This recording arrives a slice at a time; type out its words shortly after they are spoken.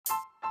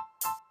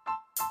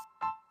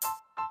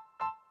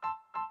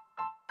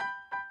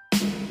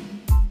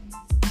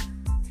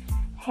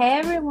Hey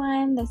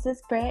everyone, this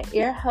is Britt,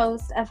 your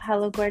host of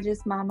Hello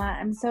Gorgeous Mama.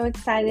 I'm so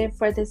excited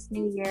for this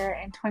new year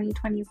in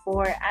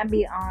 2024 and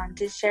beyond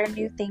to share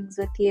new things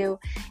with you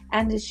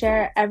and to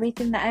share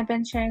everything that I've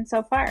been sharing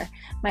so far.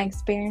 My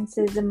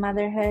experiences in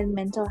motherhood,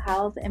 mental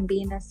health, and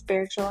being a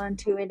spiritual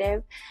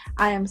intuitive.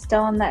 I am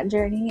still on that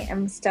journey.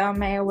 I'm still on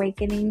my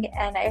awakening,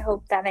 and I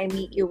hope that I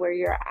meet you where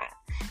you're at.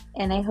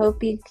 And I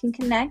hope you can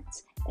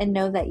connect and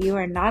know that you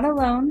are not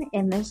alone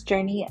in this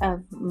journey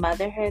of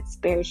motherhood,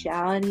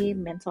 spirituality,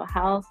 mental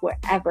health,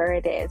 wherever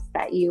it is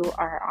that you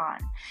are on.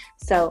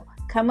 So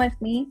come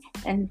with me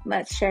and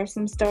let's share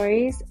some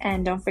stories.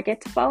 And don't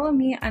forget to follow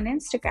me on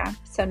Instagram.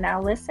 So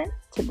now listen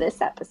to this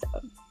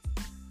episode.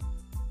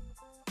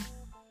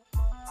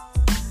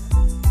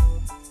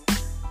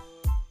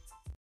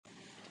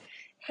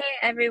 Hey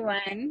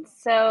everyone.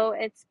 So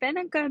it's been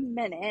a good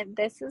minute.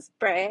 This is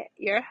Britt,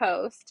 your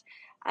host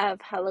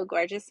of Hello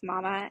Gorgeous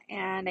Mama,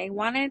 and I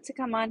wanted to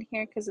come on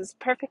here because it's a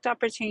perfect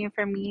opportunity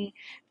for me.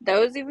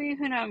 Those of you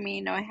who know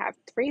me know I have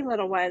three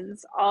little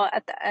ones, all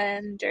at the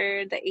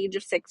under the age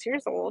of 6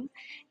 years old,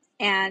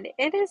 and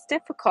it is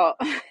difficult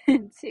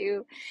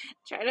to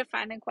try to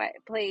find a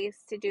quiet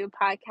place to do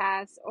a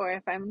podcast, or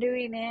if I'm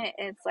doing it,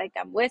 it's like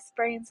I'm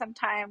whispering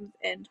sometimes.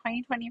 In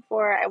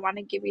 2024, I want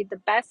to give you the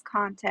best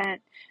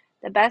content,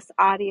 the best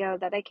audio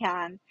that I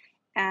can,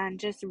 and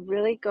just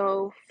really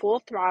go full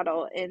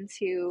throttle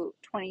into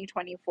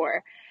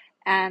 2024.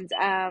 And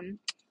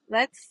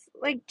let's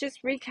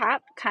just recap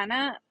kind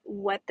of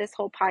what this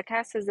whole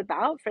podcast is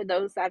about for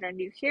those that are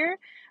new here.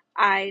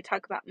 I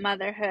talk about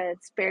motherhood,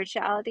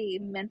 spirituality,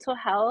 mental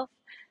health,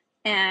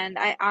 and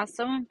I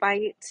also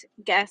invite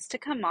guests to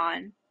come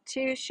on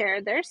to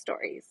share their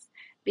stories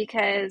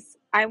because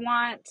I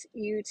want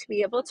you to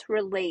be able to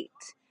relate.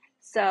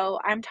 So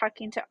I'm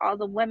talking to all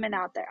the women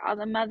out there, all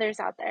the mothers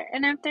out there,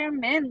 and if there are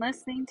men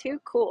listening too,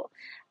 cool.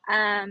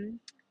 Um,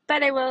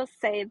 but I will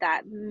say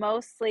that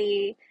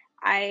mostly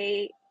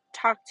I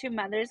talk to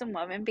mothers and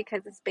women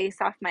because it's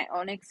based off my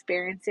own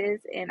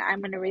experiences, and I'm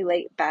going to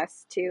relate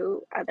best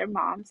to other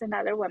moms and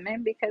other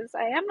women because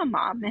I am a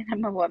mom and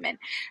I'm a woman.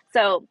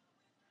 So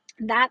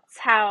that's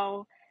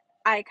how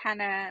I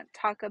kind of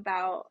talk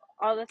about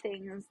all the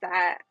things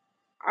that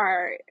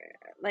are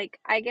like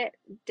I get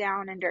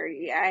down and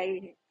dirty.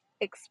 I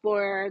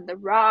explore the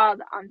raw,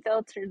 the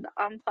unfiltered,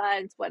 the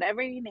unplugged,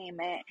 whatever you name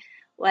it.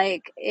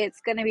 Like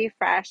it's gonna be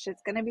fresh,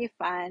 it's gonna be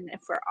fun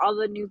for all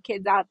the new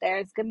kids out there.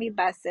 It's gonna be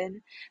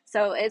bussin',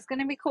 so it's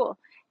gonna be cool.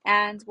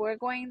 And we're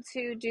going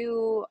to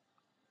do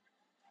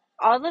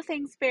all the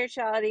things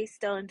spirituality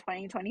still in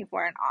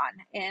 2024 and on.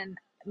 And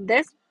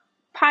this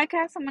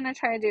podcast, I'm going to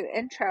try to do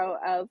intro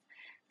of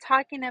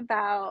talking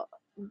about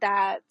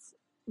that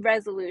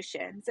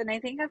resolutions. And I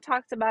think I've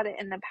talked about it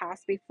in the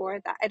past before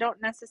that I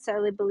don't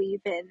necessarily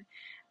believe in,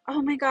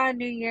 oh my God,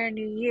 new year,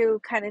 new you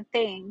kind of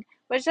thing,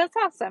 which that's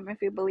awesome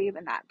if you believe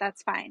in that.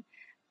 That's fine.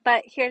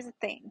 But here's the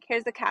thing,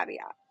 here's the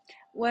caveat.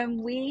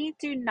 When we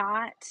do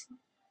not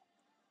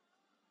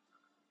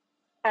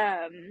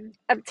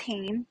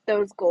obtain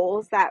those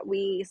goals that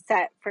we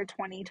set for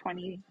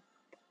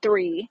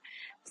 2023,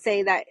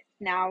 say that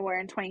now we're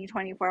in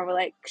 2024, we're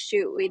like,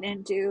 shoot, we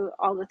didn't do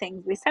all the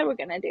things we said we're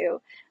going to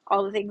do,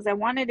 all the things I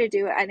wanted to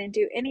do, I didn't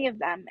do any of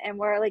them, and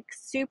we're like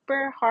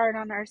super hard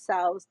on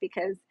ourselves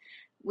because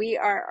we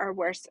are our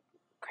worst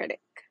critic.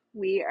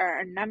 We are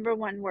our number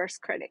one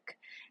worst critic.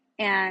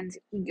 And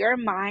your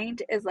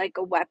mind is like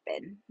a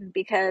weapon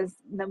because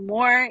the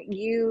more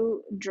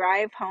you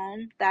drive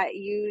home that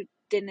you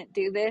didn't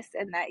do this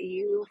and that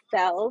you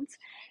failed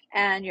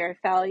and you're a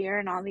failure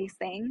and all these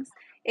things,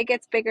 it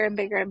gets bigger and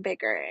bigger and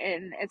bigger,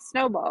 and it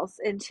snowballs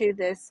into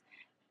this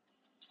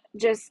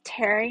just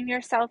tearing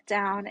yourself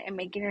down and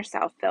making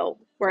yourself feel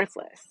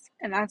worthless.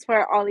 And that's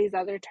where all these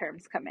other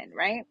terms come in,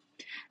 right?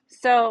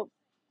 So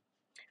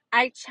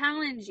I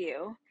challenge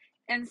you,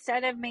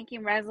 instead of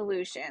making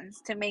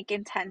resolutions, to make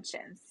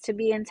intentions, to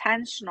be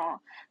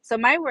intentional. So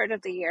my word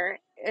of the year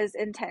is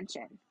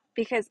intention,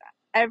 because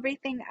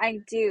everything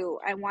I do,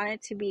 I want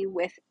it to be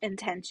with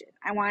intention.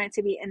 I want it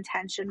to be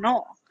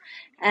intentional.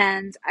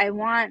 And I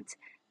want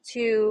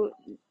to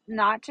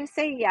not just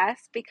say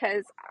yes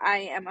because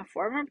I am a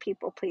former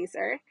people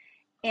pleaser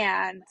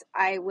and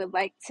I would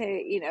like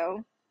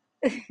to,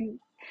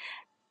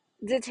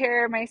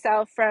 deter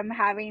myself from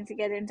having to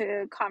get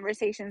into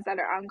conversations that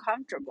are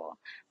uncomfortable.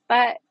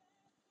 But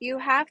you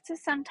have to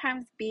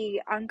sometimes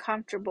be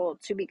uncomfortable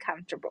to be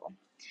comfortable.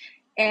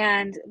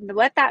 And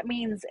what that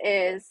means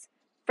is,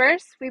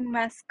 first, we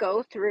must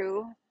go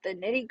through the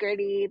nitty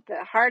gritty,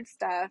 the hard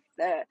stuff,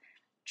 the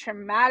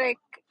traumatic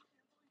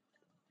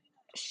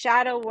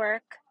shadow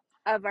work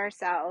of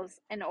ourselves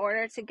in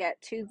order to get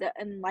to the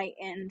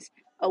enlightened,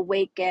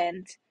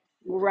 awakened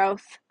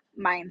growth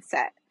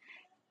mindset.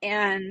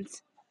 And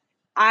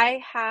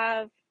I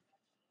have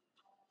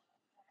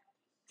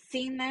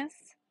seen this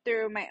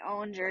through my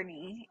own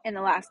journey in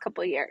the last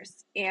couple of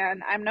years,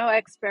 and I'm no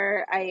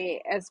expert.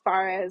 I as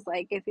far as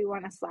like, if you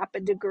want to slap a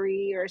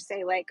degree or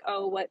say like,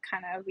 oh, what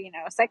kind of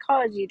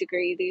psychology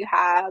degree do you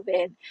have,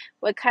 and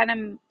what kind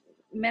of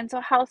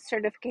mental health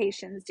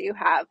certifications do you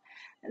have?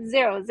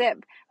 Zero,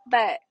 zip.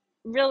 But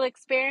real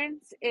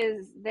experience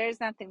is, there's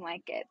nothing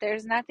like it.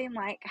 There's nothing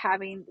like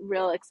having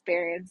real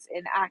experience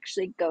and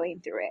actually going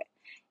through it.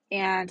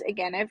 And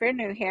again, if you're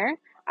new here,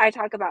 I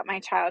talk about my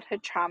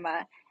childhood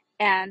trauma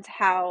and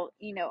how,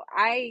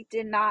 I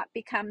did not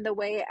become the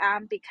way I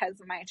am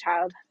because of my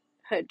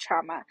childhood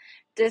trauma.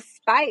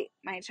 Despite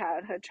my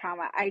childhood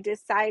trauma, I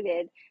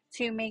decided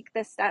to make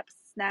the steps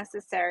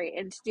necessary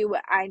and to do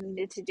what I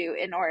needed to do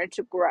in order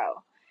to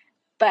grow.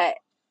 But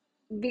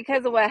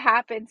because of what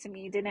happened to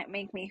me didn't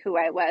make me who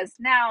I was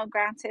now.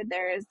 Granted,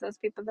 there is those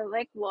people that are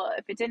like, well,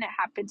 if it didn't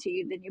happen to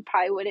you, then you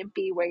probably wouldn't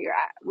be where you're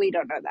at. We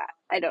don't know that.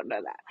 I don't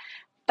know that.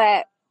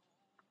 But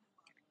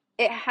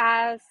it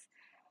has,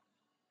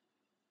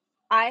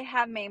 I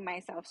have made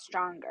myself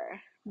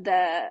stronger.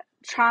 The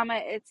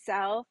trauma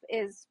itself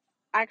is,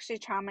 actually,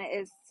 trauma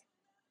is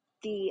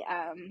the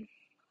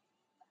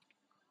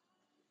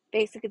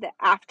basically the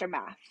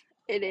aftermath.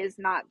 It is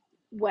not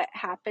what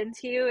happened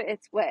to you,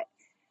 it's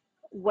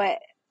what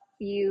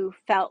you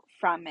felt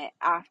from it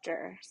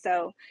after.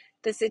 So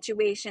the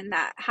situation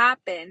that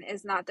happened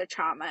is not the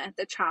trauma.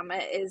 The trauma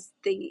is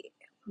the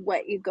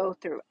what you go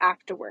through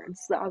afterwards,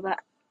 all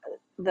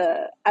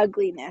the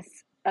ugliness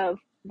of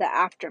the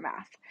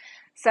aftermath.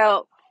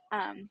 So,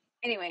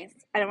 anyways,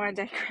 I don't want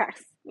to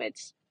digress,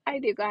 which I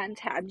do go on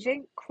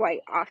tangent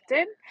quite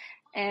often,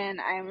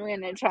 and I'm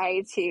going to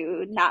try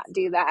to not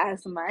do that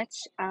as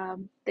much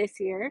this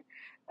year.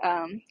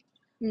 Um,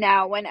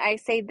 Now, when I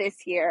say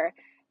this year,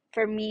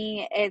 for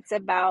me, it's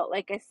about,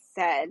 like I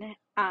said,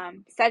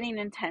 setting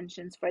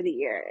intentions for the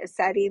year.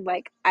 Setting,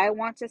 like, I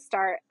want to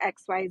start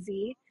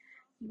XYZ,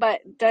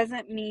 but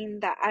doesn't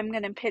mean that I'm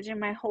going to pigeon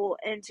my hole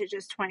into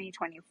just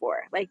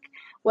 2024. Like,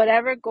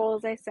 whatever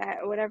goals I set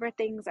or whatever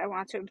things I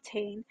want to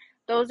obtain,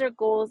 those are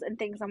goals and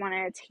things I want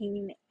to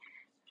attain,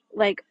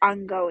 like,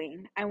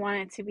 ongoing. I want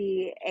it to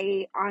be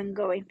a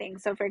ongoing thing.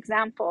 So for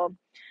example,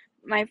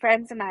 my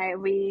friends and I,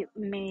 we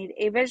made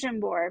a vision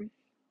board,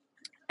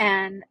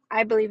 and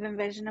I believe in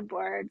vision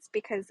boards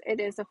because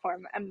it is a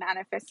form of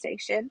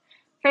manifestation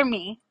for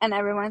me, and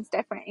everyone's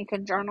different. You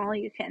can journal,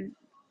 you can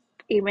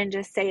even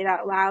just say it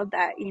out loud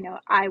that,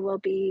 I will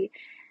be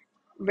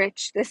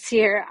rich this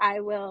year. I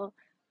will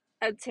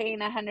obtain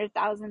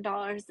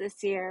 $100,000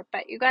 this year,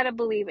 but you got to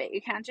believe it.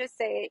 You can't just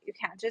say it. You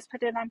can't just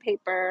put it on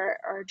paper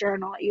or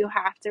journal. You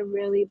have to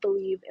really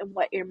believe in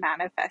what you're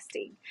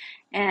manifesting.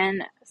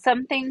 And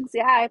some things,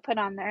 yeah, I put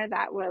on there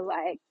that were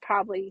like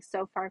probably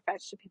so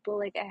far-fetched to people,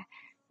 like a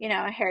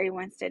Harry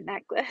Winston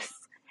necklace.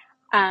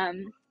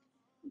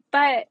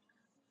 But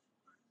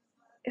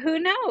who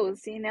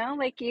knows,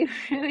 like, you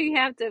really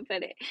have to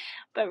put it.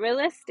 But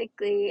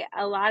realistically,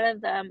 a lot of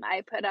them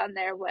I put on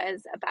there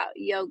was about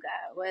yoga.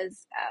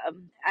 Was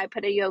I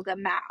put a yoga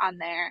mat on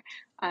there.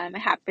 It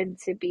happened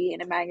to be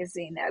in a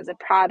magazine as a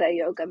Prada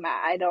yoga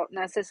mat. I don't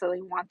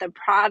necessarily want the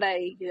Prada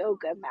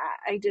yoga mat.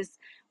 I just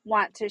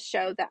want to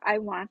show that I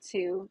want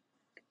to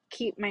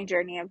keep my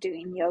journey of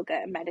doing yoga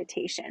and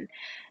meditation.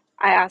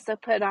 I also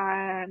put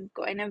on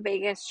going to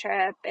Vegas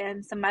trip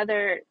and some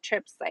other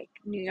trips like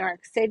New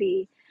York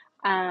City.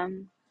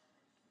 um,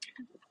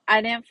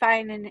 I didn't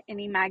find in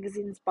any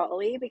magazines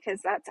Bali, because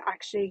that's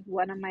actually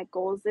one of my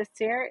goals this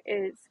year.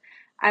 Is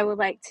I would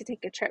like to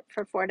take a trip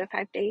for 4 to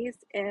 5 days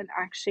and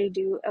actually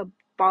do a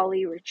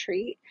Bali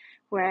retreat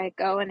where I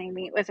go and I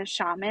meet with a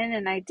shaman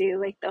and I do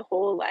like the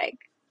whole, like,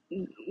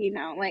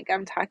 like,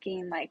 I'm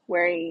talking like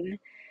wearing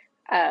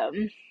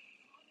um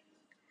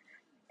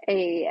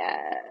a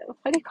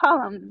what do you call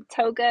them,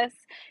 togas,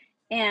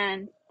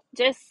 and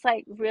just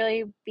like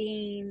really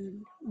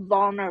being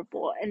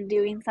vulnerable and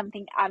doing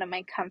something out of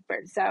my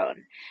comfort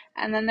zone.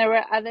 And then there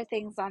were other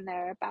things on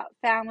there about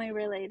family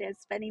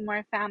related, spending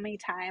more family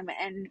time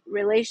and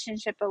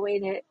relationship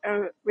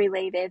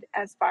related,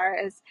 as far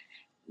as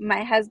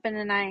my husband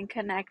and I, and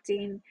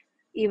connecting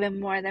even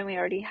more than we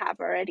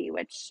already,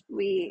 which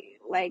we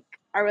like.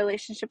 Our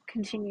relationship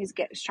continues to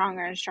get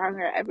stronger and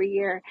stronger every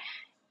year,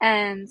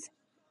 and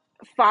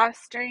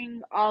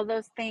fostering all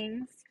those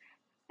things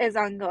is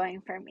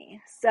ongoing for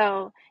me.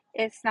 So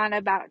it's not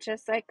about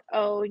just like,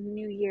 oh,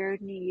 new year,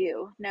 new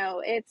you.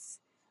 No, it's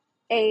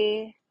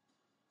a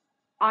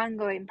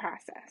ongoing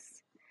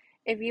process.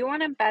 If you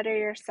want to better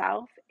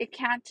yourself, it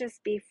can't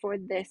just be for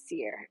this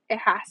year. It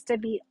has to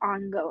be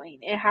ongoing.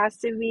 It has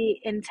to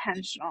be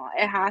intentional.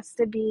 It has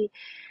to be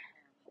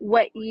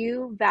what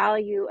you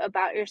value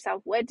about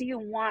yourself. What do you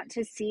want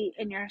to see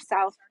in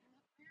yourself,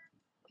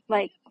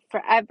 like,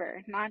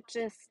 forever? Not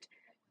just,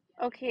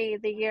 okay,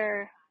 the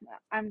year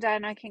I'm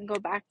done, I can go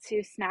back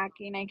to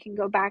snacking, I can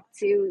go back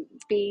to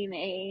being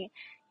a,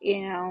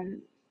 you know,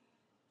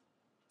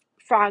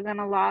 frog on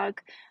a log,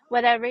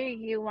 whatever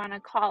you want to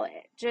call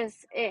it.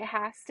 Just, it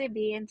has to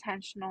be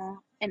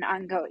intentional and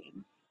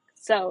ongoing.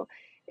 So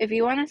if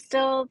you want to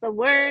steal the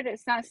word,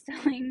 it's not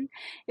stealing.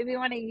 If you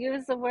want to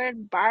use the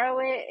word, borrow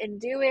it and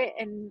do it,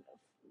 and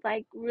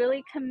like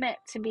really commit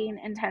to being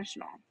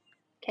intentional.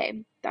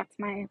 Okay, that's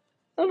my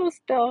little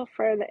spill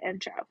for the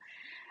intro.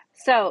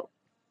 So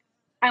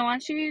I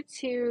want you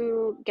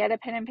to get a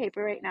pen and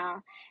paper right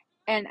now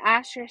and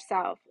ask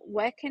yourself,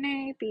 what can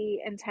I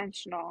be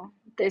intentional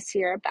this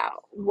year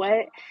about?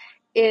 What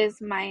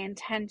is my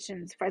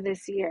intentions for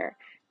this year?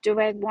 Do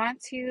I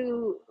want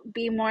to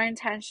be more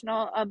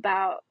intentional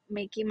about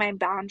making my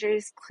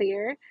boundaries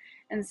clear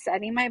and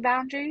setting my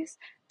boundaries?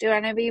 Do I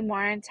want to be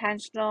more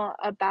intentional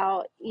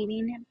about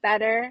eating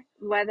better,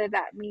 whether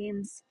that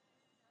means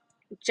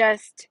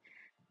just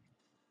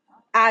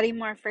adding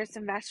more fruits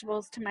and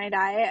vegetables to my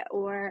diet,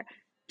 or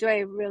do I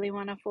really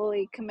want to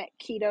fully commit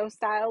keto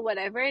style,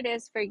 whatever it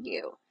is for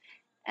you?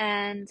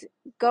 And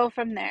go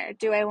from there.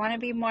 Do I want to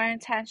be more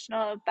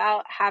intentional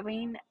about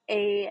having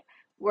a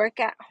work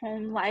at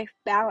home life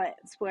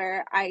balance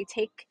where I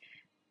take,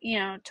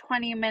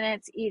 20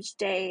 minutes each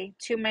day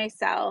to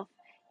myself,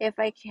 if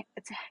I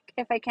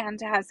can,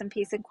 to have some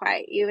peace and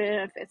quiet, even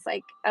if it's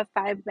like a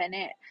 5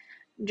 minute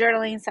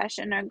journaling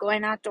session or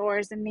going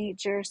outdoors in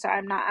nature so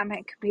I'm not on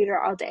my computer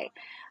all day.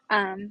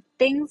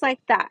 Things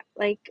like that.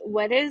 Like,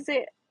 what is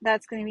it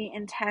that's going to be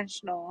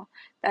intentional,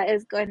 that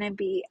is going to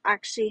be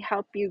actually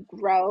help you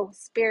grow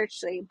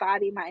spiritually,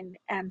 body, mind,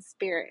 and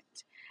spirit,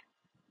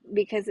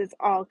 because it's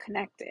all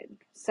connected.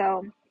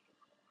 So,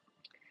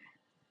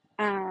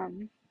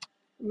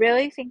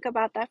 really think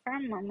about that for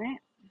a moment,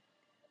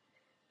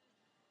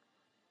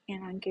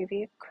 and I'll give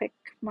you a quick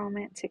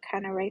moment to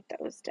kind of write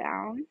those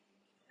down.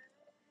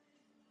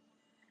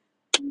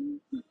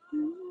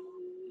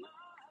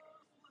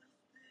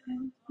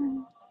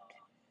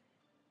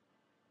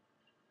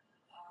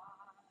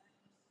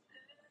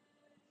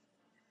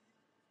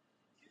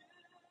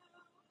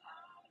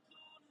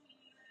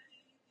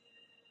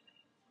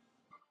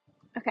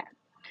 Okay,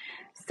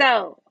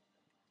 so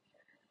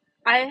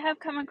I have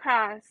come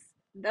across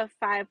the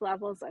 5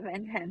 levels of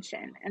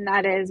intention, and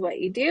that is what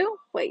you do,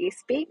 what you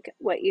speak,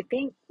 what you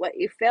think, what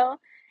you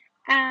feel,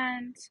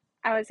 and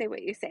I would say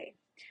what you say.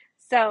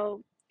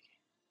 So,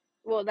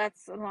 well,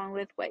 that's along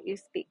with what you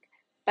speak,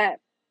 but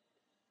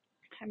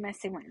I'm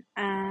missing one.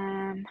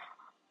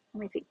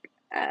 Let me think.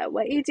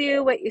 What you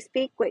do, what you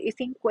speak, what you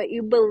think, what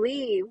you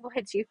believe,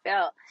 what you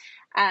feel.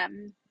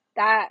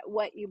 That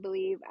what you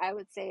believe, I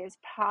would say, is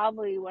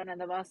probably one of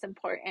the most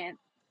important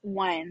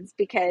ones,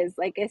 because,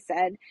 like I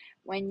said,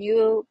 when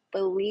you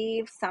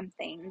believe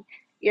something,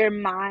 your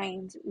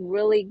mind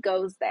really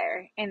goes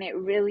there and it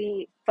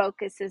really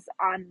focuses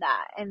on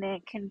that, and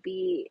it can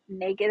be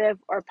negative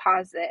or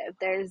positive.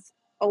 There's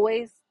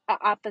always a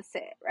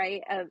opposite,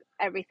 right, of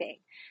everything.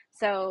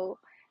 So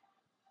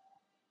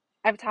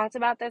I've talked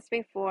about this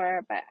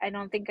before, but I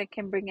don't think I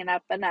can bring it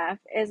up enough,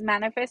 is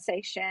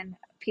manifestation.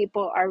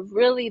 People are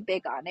really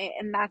big on it,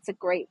 and that's a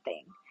great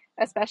thing,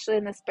 especially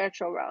in the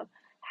spiritual world.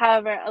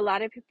 However, a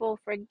lot of people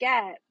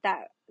forget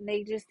that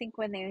they just think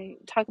when they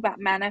talk about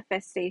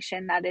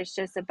manifestation that it's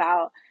just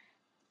about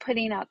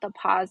putting out the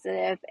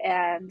positive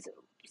and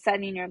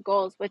setting your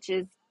goals, which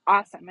is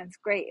awesome. It's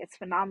great. It's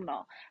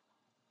phenomenal.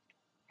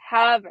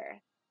 However,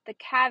 the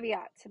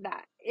caveat to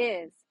that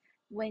is,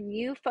 when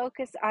you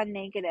focus on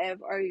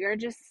negative, or you're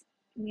just,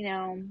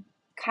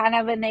 kind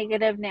of a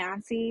negative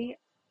Nancy,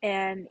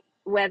 and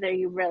whether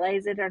you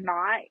realize it or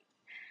not,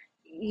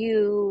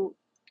 you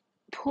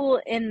pull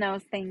in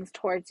those things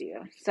towards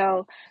you.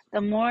 So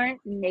the more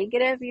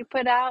negative you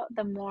put out,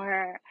 the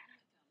more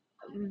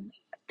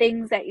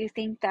things that you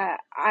think that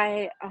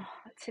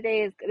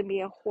today is going to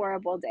be a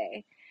horrible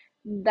day,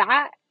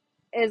 that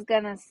is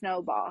going to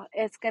snowball.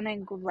 It's going to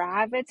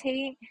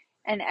gravitate,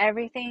 and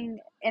everything,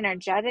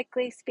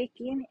 energetically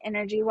speaking,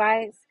 energy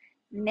wise,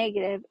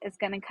 negative is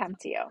going to come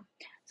to you.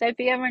 So if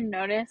you ever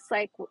notice,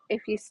 like,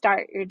 if you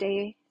start your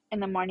day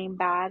in the morning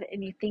bad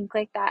and you think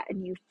like that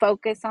and you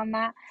focus on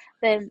that,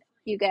 then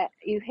you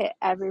hit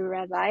every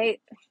red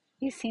light.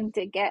 You seem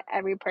to get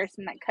every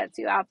person that cuts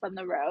you off on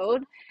the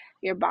road.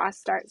 Your boss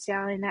starts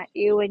yelling at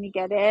you when you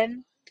get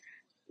in.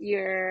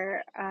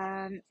 You're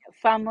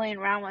fumbling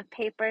around with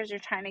papers. You're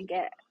trying to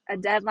get a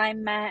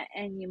deadline met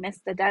and you miss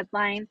the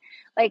deadline.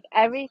 Like,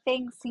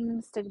 everything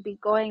seems to be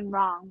going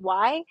wrong.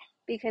 Why?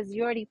 Because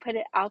you already put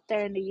it out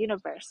there in the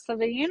universe. So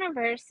the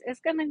universe is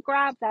going to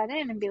grab that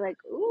in and be like,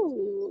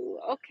 ooh,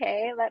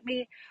 okay,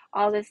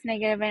 all this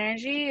negative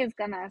energy is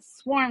going to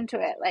swarm to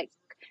it. Like,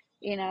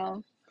 you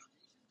know,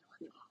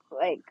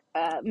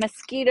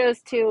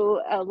 mosquitoes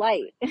to a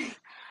light.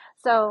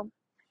 So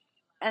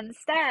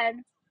instead,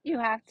 you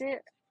have to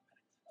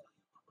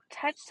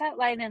touch that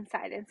light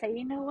inside and say,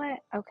 you know what?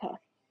 Okay,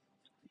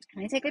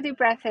 let me take a deep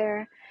breath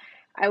here.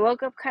 I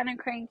woke up kind of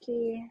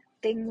cranky.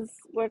 Things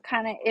were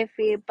kind of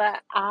iffy,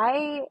 but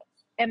I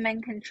am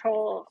in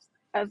control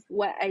of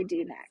what I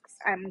do next.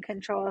 I'm in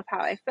control of how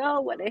I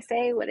feel, what I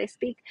say, what I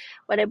speak,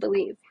 what I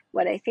believe,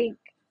 what I think.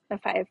 The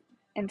 5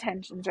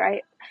 intentions,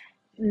 right?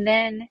 And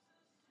then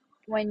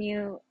when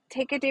you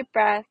take a deep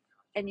breath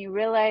and you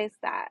realize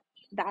that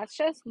that's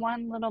just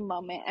one little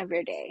moment of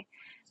your day,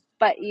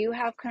 but you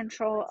have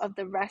control of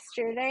the rest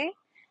of your day,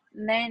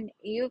 then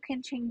you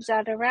can change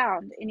that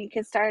around and you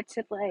can start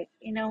to, like,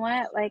 you know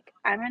what, like,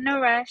 I'm in no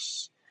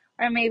rush,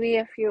 Or maybe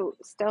if you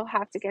still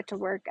have to get to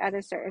work at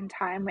a certain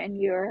time and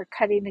you're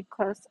cutting it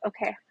close,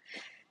 okay,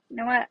 you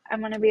know what? I'm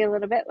going to be a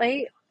little bit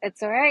late.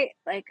 It's all right.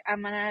 Like,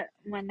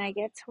 when I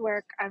get to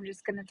work, I'm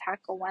just going to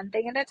tackle one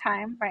thing at a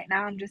time. Right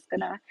now, I'm just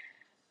going to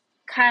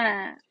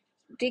kind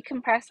of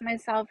decompress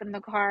myself in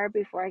the car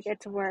before I get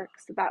to work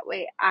so that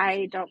way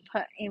I don't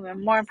put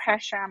even more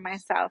pressure on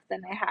myself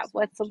than I have.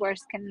 What's the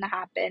worst can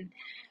happen?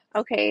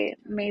 Okay,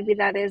 maybe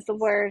that is the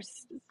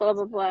worst, blah,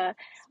 blah, blah.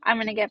 I'm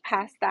going to get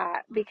past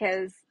that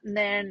because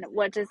then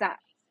what does that,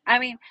 I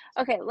mean,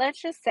 okay,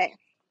 let's just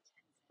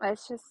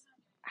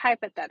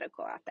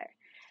hypothetical out there.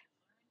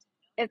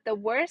 If the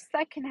worst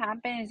that can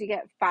happen is you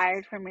get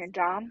fired from your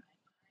job,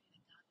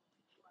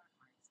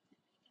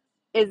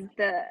 is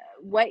the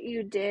what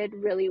you did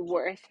really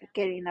worth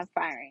getting a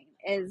firing?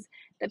 Is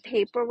the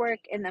paperwork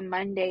and the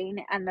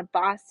mundane and the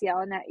boss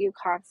yelling at you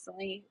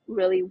constantly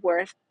really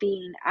worth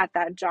being at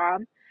that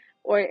job?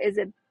 Or is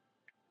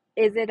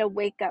it a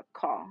wake up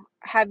call?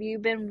 Have you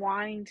been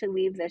wanting to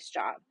leave this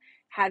job?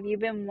 Have you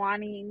been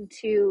wanting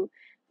to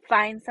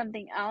find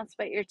something else,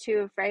 but you're too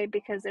afraid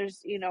because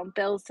there's,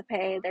 bills to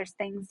pay, there's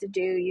things to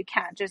do. You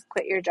can't just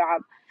quit your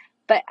job.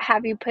 But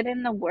have you put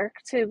in the work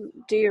to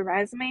do your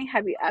resume?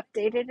 Have you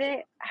updated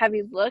it? Have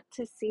you looked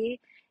to see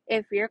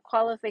if your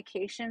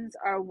qualifications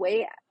are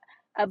way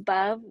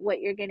above what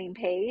you're getting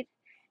paid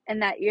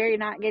and that you're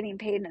not getting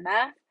paid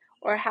enough?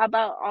 Or how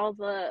about all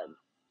the,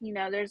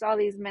 there's all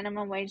these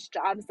minimum wage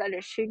jobs that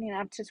are shooting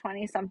up to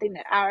 20 something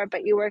an hour,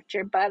 but you worked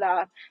your butt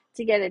off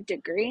to get a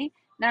degree.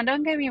 Now,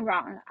 don't get me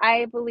wrong.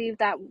 I believe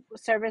that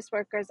service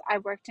workers,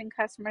 I've worked in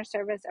customer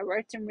service, I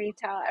worked in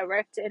retail, I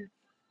worked in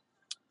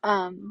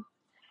um,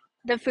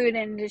 the food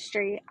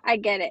industry. I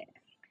get it.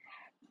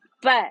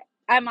 But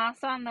I'm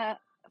also on the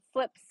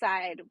flip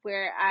side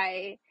where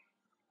I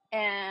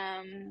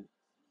am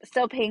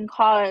still paying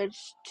college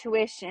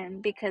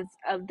tuition because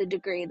of the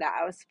degree that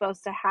I was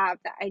supposed to have,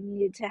 that I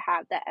needed to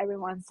have, that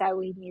everyone said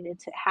we needed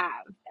to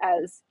have.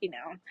 As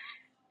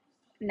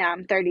now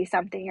I'm 30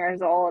 something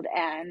years old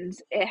and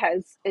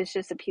it's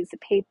just a piece of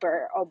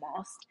paper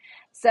almost.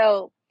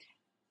 So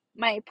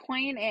my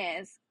point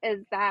is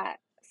that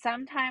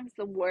sometimes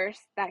the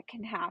worst that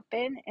can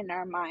happen in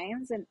our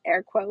minds, in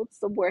air quotes,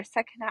 the worst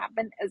that can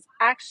happen is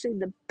actually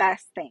the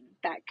best thing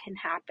that can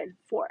happen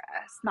for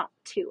us, not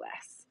to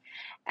us.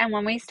 And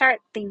when we start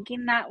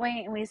thinking that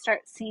way and we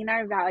start seeing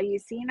our value,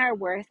 seeing our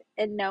worth,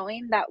 and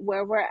knowing that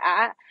where we're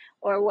at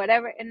or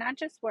whatever, and not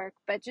just work,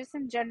 but just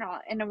in general,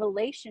 in a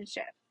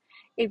relationship,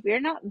 if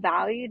you're not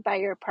valued by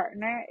your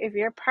partner, if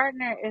your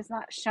partner is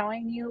not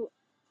showing you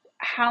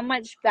how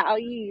much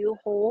value you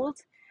hold,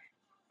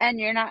 and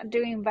you're not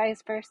doing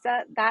vice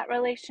versa, that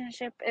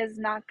relationship is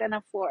not going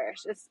to flourish.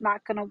 It's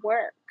not going to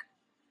work.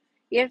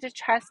 You have to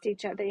trust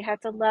each other. You have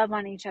to love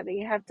on each other.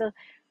 You have to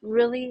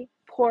really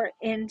pour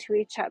into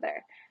each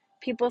other.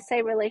 People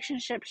say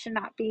relationships should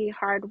not be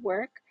hard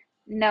work.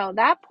 No,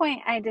 that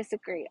point I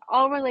disagree.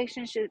 All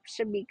relationships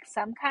should be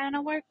some kind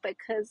of work,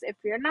 because if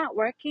you're not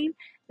working,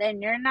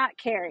 then you're not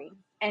caring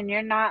and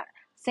you're not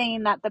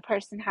saying that the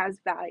person has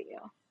value.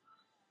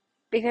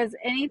 Because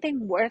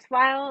anything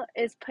worthwhile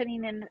is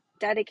putting in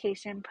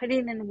dedication,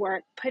 putting in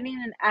work, putting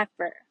in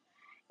effort.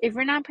 If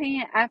you're not putting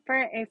in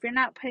effort, if you're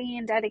not putting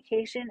in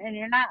dedication, and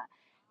you're not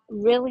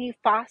really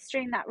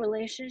fostering that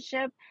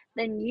relationship,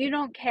 then you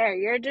don't care.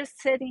 You're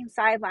just sitting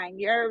sideline.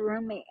 You're a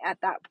roommate at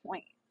that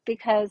point,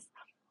 because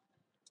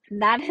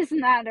that is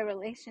not a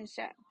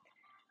relationship.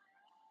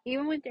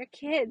 Even with your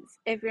kids,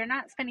 if you're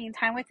not spending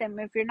time with them,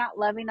 if you're not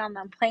loving on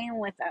them, playing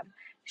with them,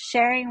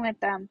 sharing with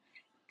them,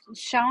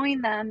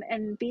 showing them,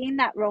 and being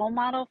that role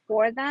model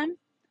for them,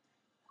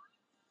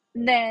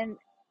 then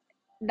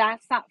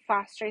that's not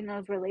fostering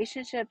those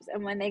relationships.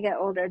 And when they get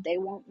older, they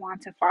won't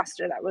want to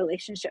foster that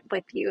relationship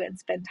with you and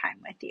spend time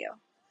with you.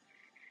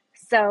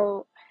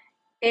 So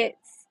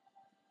it's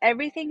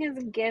everything is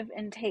a give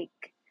and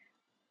take.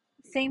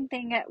 Same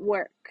thing at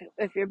work.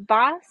 If your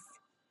boss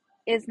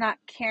is not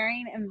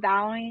caring and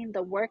valuing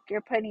the work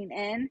you're putting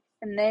in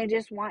and they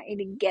just want you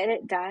to get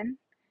it done,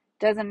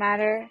 doesn't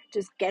matter,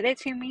 just get it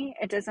to me.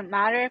 It doesn't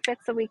matter if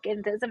it's the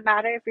weekend. It doesn't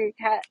matter if you're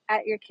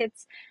at your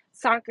kid's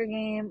soccer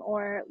game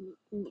or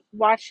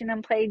watching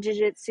them play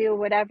jiu-jitsu or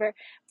whatever.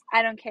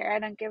 I don't care. I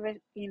don't give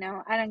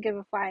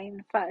a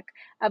flying fuck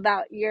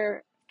about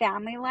your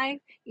family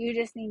life. You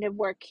just need to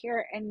work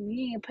here and you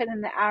need to put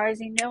in the hours.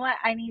 You know what?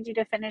 I need you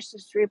to finish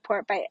this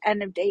report by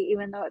end of day,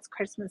 even though it's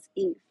Christmas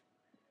Eve.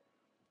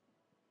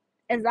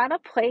 Is that a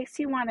place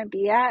you want to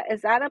be at?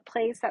 Is that a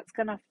place that's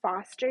going to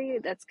foster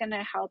you, that's going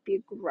to help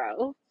you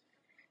grow?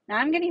 Now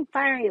I'm getting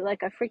fiery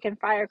like a freaking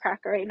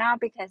firecracker right now,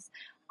 because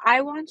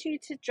I want you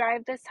to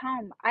drive this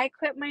home. I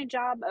quit my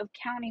job of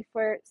county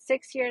for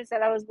 6 years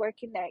that I was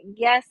working there.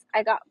 Yes,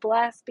 I got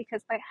blessed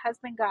because my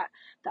husband got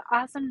the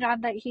awesome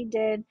job that he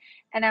did,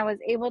 and I was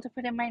able to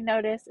put in my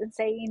notice and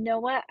say, you know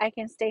what, I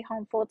can stay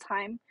home full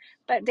time.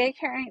 But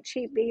daycare ain't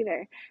cheap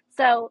either.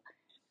 So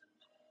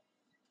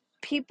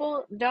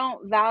people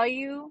don't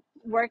value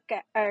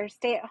or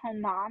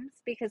stay-at-home moms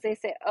because they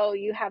say, oh,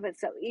 you have it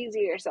so easy,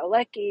 you're so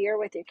lucky, you're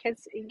with your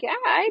kids. Yeah,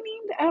 I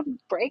need a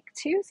break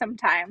too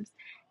sometimes.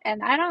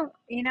 And I don't,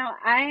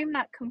 I'm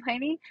not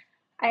complaining.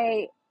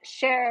 I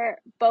share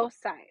both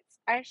sides.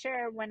 I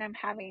share when I'm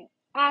having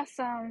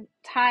awesome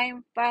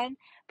time, fun,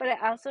 but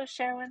I also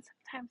share when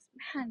sometimes,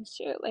 man,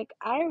 shoot, like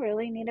I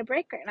really need a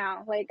break right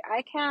now. Like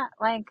I can't,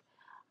 like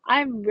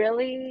I'm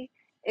really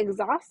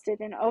exhausted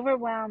and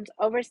overwhelmed,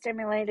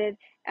 overstimulated,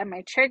 and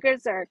my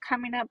triggers are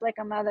coming up like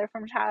a mother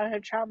from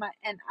childhood trauma.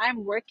 And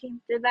I'm working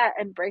through that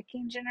and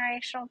breaking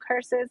generational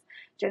curses,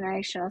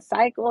 generational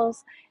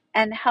cycles,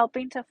 and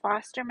helping to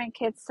foster my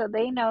kids so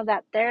they know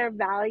that their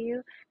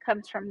value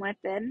comes from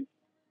within,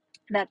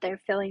 that their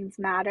feelings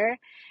matter,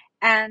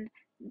 and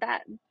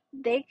that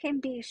they can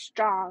be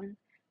strong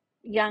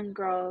young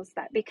girls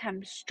that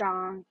become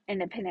strong,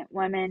 independent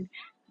women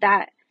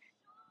that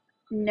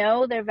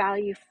know their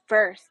value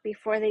first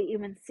before they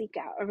even seek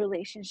out a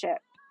relationship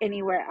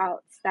anywhere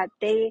else, that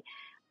they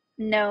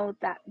know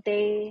that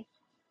they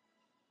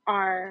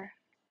are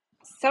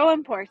so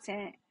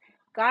important,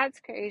 God's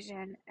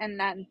creation, and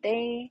that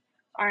they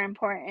are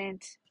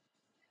important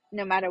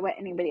no matter what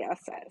anybody else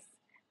says.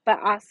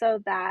 But also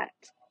that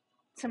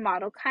to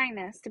model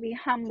kindness, to be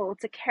humble,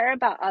 to care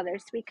about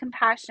others, to be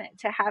compassionate,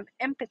 to have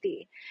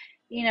empathy.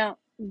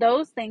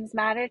 Those things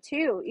matter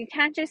too. You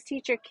can't just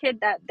teach your kid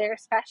that they're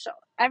special.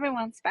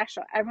 Everyone's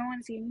special.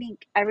 Everyone's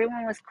unique.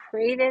 Everyone was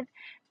created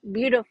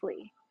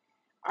beautifully.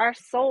 Our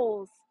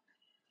souls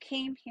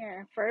came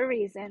here for a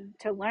reason,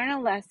 to learn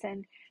a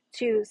lesson,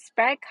 to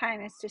spread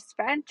kindness, to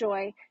spread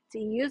joy, to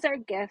use our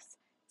gifts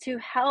to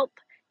help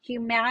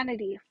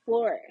humanity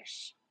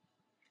flourish.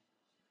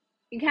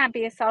 You can't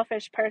be a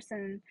selfish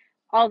person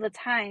all the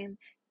time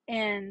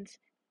and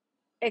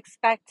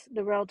expect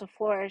the world to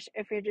flourish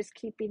if you're just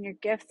keeping your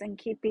gifts and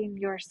keeping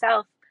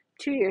yourself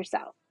to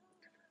yourself.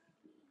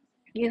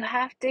 You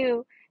have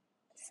to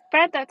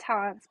spread that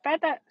talent,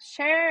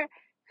 share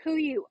who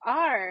you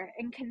are,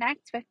 and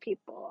connect with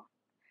people.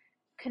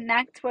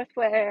 Connect with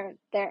where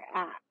they're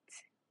at.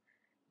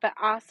 But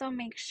also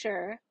make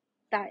sure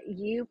that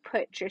you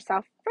put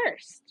yourself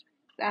first.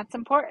 That's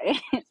important.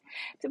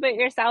 To put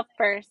yourself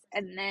first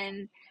and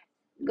then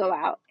go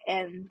out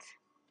and,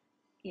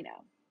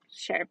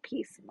 share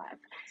peace and love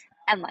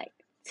and light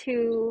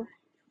to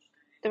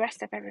the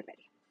rest of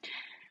everybody.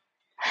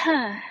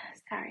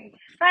 Sorry.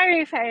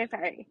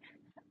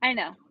 I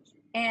know.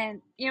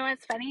 And you know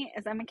what's funny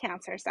is I'm a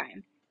Cancer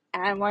sign,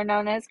 and we're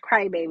known as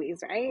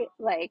crybabies, right?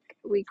 Like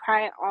we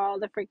cry all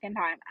the freaking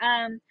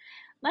time.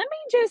 Let me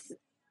just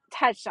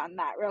touch on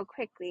that real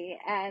quickly.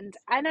 And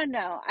I don't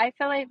know. I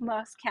feel like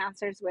most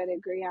Cancers would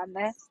agree on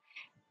this.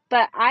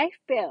 But I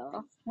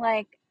feel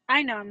like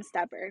I know I'm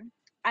stubborn.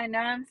 I know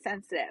I'm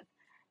sensitive.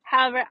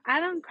 However,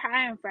 I don't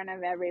cry in front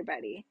of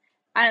everybody.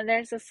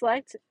 There's a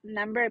select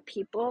number of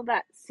people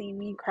that see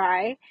me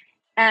cry,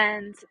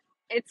 and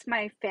it's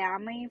my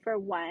family for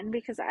one,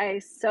 because I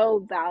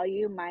so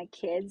value my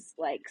kids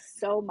like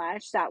so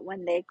much that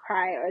when they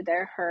cry or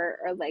they're hurt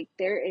or like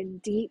they're in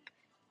deep,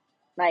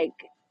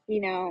 like,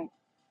 you know,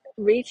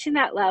 reaching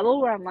that level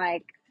where I'm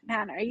like,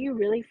 man, are you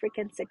really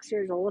freaking 6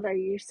 years old? Are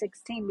you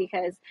 16?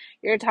 Because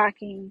you're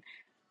talking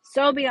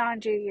so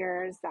beyond your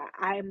years that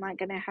I'm like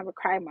gonna have a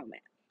cry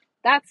moment.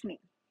 That's me.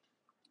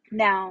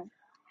 Now,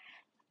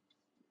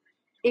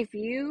 if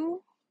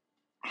you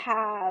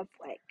have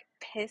like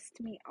pissed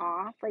me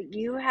off, like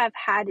you have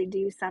had to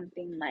do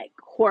something like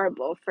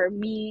horrible for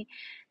me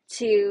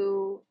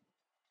to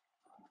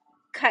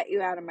cut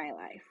you out of my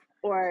life,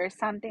 or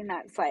something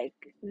that's like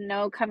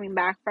no coming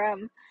back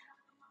from,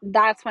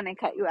 that's when I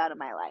cut you out of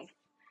my life.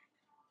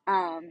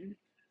 Um,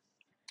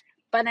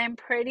 but I'm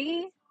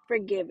pretty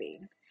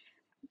forgiving.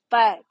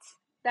 But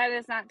that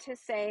is not to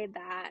say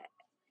that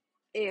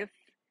if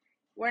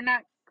we're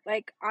not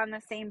like on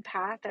the same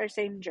path or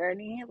same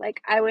journey,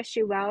 like I wish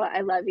you well,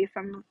 I love you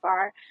from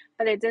afar,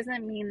 but it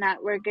doesn't mean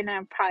that we're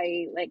gonna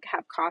probably like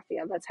have coffee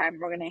all the time,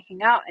 we're gonna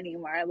hang out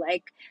anymore.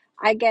 Like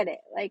I get it,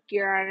 like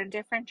you're on a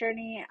different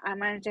journey,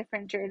 I'm on a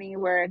different journey,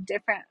 we're in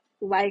different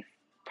life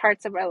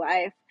parts of our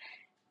life.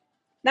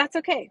 That's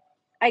okay,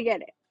 I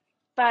get it.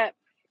 But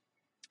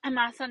I'm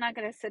also not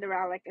going to sit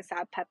around like a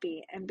sad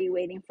puppy and be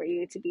waiting for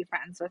you to be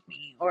friends with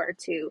me or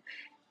to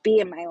be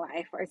in my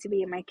life or to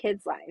be in my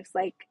kids' lives.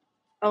 Like,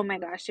 oh my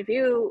gosh, if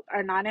you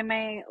are not in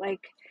my,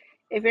 like,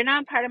 if you're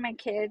not part of my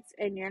kids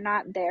and you're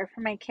not there for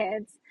my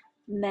kids,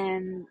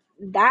 then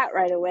that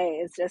right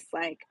away is just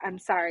like, I'm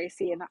sorry,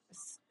 see you,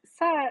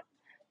 Sarah,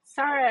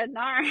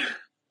 Nar, I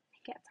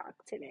can't talk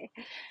today.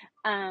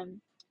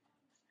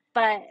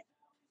 But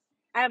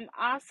I'm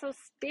also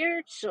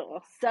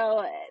spiritual.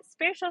 So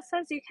spiritual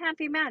says you can't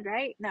be mad,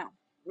 right? No,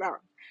 wrong.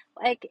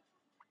 Like,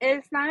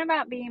 it's not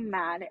about being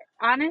mad.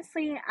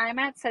 Honestly, I'm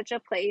at such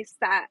a place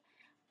that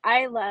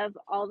I love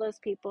all those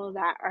people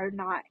that are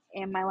not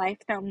in my life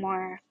no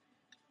more,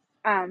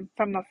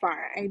 from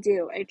afar. I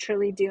do. I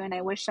truly do. And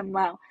I wish them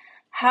well.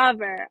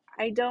 However,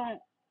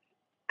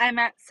 I'm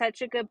at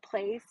such a good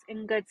place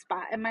and good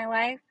spot in my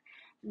life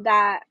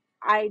that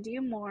I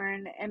do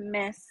mourn and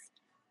miss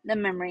the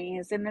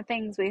memories and the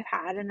things we've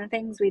had and the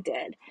things we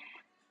did.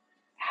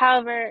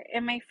 However,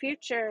 in my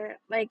future,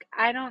 like,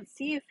 I don't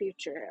see a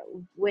future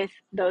with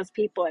those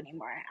people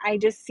anymore. I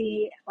just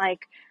see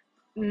like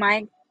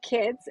my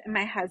kids and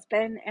my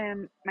husband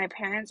and my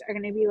parents are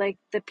going to be like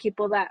the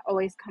people that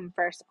always come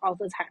first all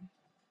the time.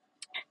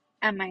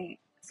 And my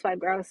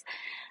suegros,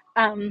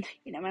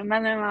 my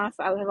mother-in-law,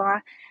 father-in-law,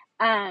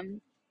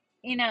 um,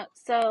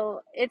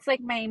 so it's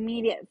like my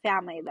immediate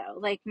family though.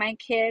 Like my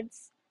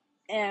kids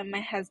and my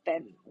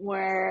husband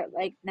were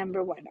like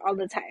number one all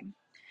the time.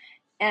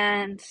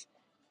 And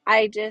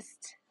I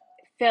just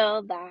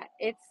feel that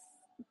it's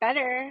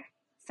better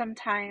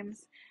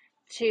sometimes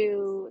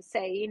to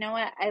say, you know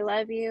what, I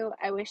love you,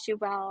 I wish you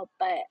well,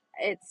 but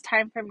it's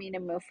time for me to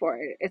move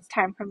forward. It's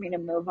time for me to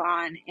move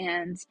on.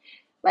 And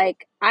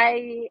like,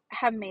 I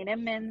have made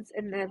amends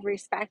in the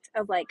respect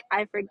of like,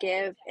 I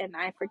forgive and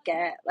I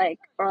forget. Like,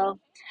 well,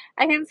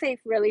 I can say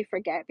really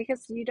forget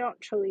because you don't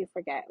truly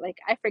forget. Like,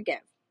 I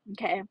forgive,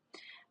 okay?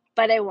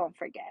 But I won't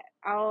forget.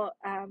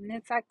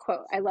 It's that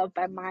quote I love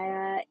by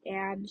Maya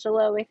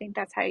Angelou. I think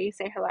that's how you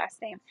say her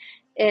last name.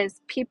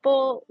 Is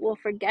people will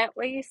forget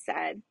what you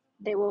said,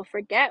 they will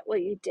forget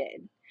what you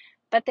did,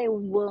 but they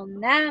will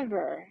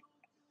never,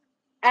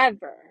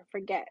 ever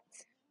forget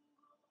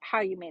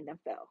how you made them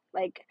feel.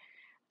 Like,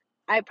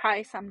 I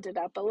probably summed it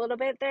up a little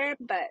bit there,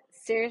 but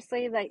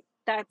seriously, like,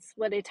 that's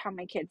what I tell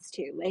my kids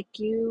too. Like,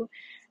 you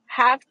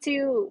have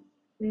to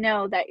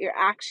know that your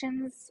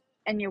actions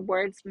and your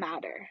words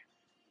matter.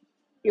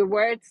 Your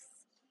words,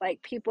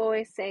 like people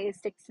always say,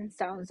 sticks and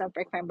stones don't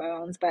break my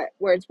bones, but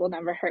words will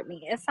never hurt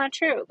me. It's not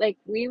true. Like,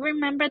 we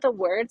remember the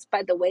words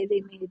by the way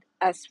they made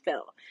us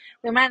feel.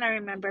 We might not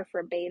remember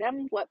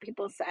verbatim what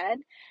people said,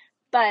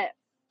 but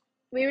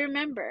we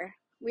remember.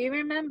 We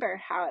remember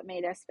how it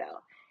made us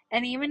feel.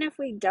 And even if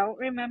we don't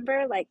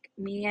remember, like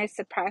me, I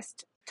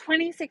suppressed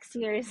 26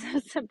 years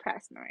of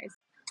suppressed memories.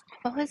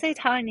 What was I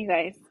telling you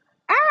guys?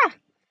 Ah!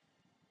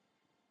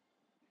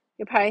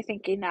 You're probably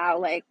thinking now,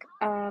 like,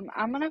 I'm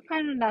gonna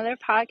find another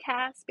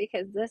podcast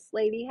because this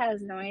lady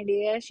has no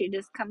idea. She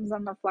just comes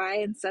on the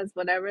fly and says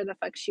whatever the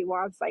fuck she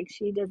wants. Like,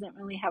 she doesn't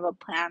really have a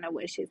plan of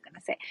what she's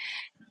gonna say.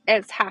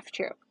 It's half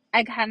true.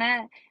 I kind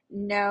of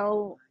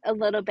know a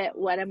little bit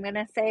what I'm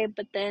gonna say,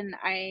 but then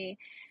I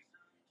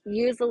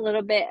use a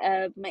little bit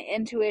of my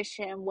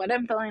intuition, what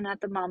I'm feeling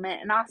at the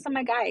moment, and also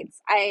my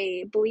guides.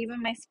 I believe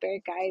in my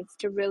spirit guides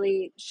to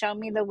really show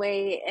me the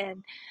way,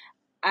 and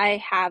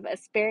I have a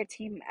spirit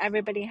team.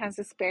 Everybody has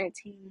a spirit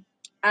team.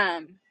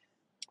 Um,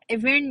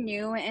 if you're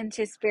new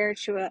into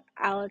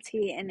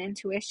spirituality and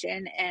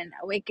intuition and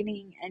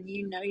awakening, and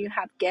you know you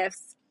have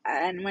gifts,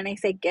 and when I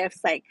say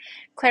gifts, like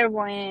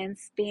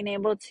clairvoyance, being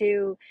able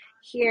to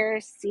hear,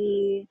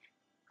 see,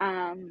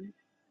 um,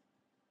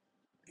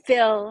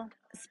 feel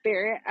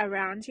spirit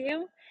around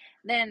you,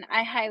 then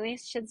I highly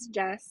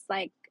suggest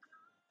like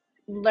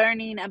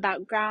learning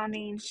about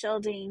grounding,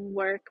 shielding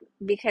work,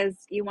 because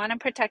you want to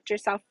protect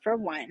yourself for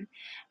one.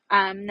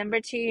 Number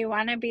two, you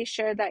want to be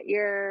sure that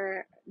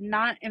you're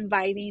not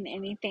inviting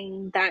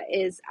anything that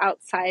is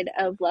outside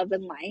of love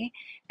and light,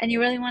 and you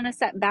really want to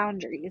set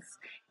boundaries.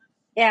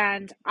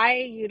 And I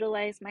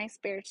utilize my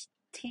spirit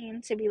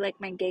team to be like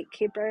my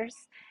gatekeepers.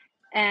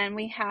 And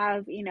we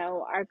have,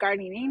 our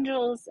guardian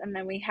angels, and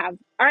then we have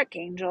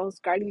archangels.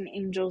 Guardian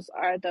angels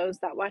are those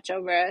that watch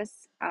over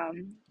us.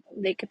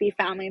 They could be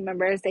family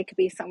members, they could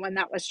be someone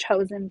that was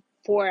chosen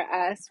for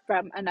us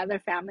from another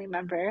family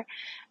member,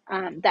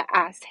 that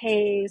asked,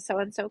 hey, so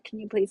and so, can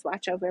you please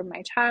watch over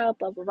my child,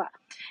 blah blah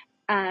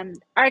blah.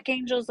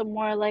 Archangels are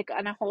more like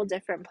on a whole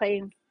different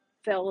playing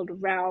field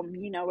realm.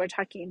 We're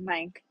talking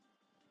like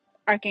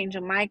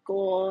Archangel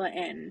Michael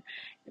and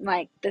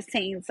like the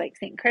saints, like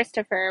Saint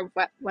Christopher,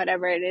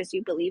 whatever it is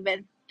you believe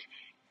in.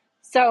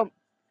 So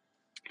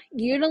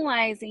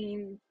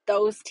utilizing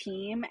those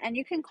team, and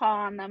you can call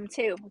on them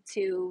too,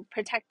 to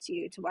protect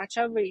you, to watch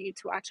over you,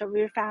 to watch over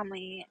your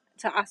family,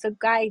 to also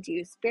guide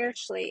you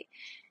spiritually.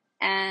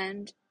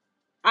 And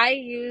I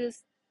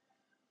use,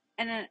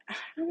 and I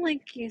don't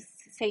like you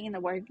saying the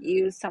word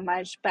use so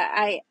much, but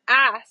I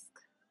ask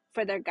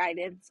for their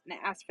guidance and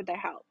I ask for their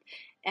help.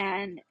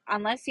 And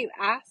unless you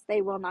ask,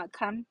 they will not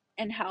come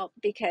and help,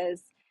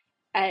 because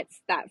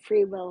it's that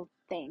free will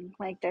thing.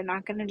 Like, they're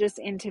not going to just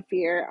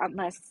interfere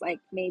unless, like,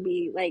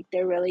 maybe like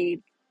they're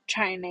really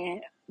trying to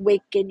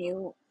wake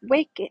you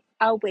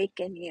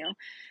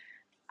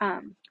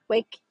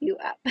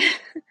up.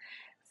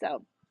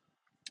 So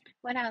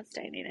what else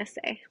do I need to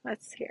say?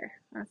 Let's hear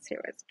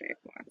what spirit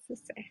wants to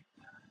say.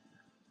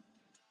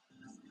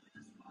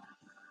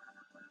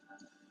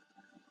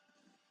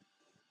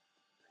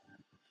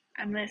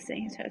 I'm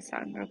listening to a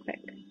song real quick.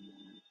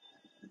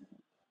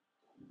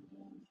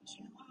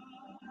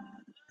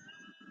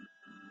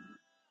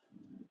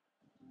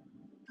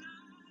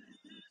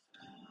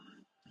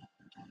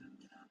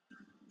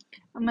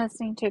 I'm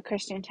listening to a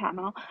Christian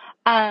channel.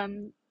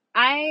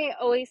 I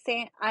always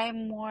say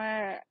I'm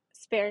more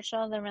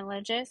spiritual than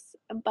religious,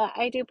 but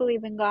I do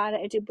believe in God.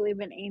 I do believe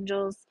in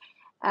angels.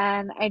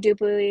 And I do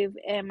believe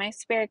in my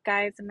spirit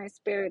guides and my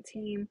spirit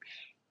team.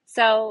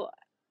 So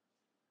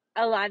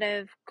a lot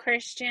of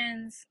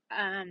Christians,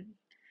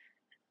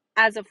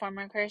 as a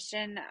former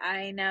Christian,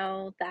 I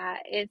know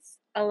that it's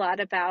a lot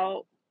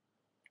about,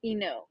 you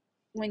know,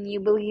 when you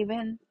believe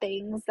in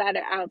things that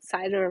are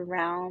outside or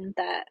around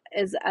that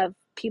is of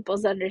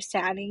people's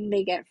understanding,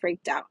 they get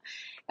freaked out,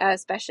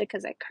 especially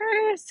because I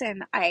curse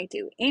and I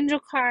do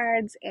angel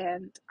cards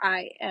and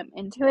I am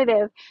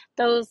intuitive.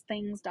 Those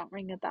things don't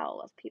ring a bell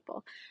with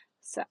people.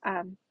 So,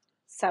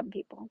 some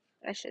people,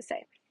 I should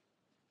say.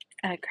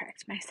 I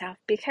correct myself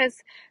because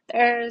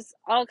there's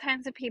all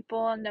kinds of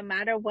people, no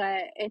matter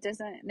what, they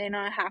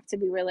don't have to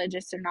be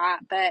religious or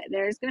not, but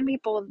there's going to be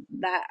people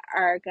that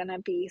are going to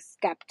be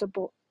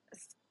skeptical.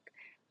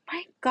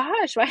 My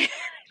gosh, why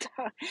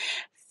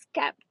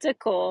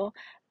skeptical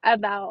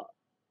about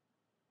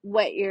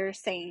what you're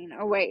saying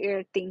or what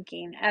you're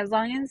thinking, as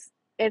long as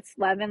it's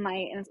love and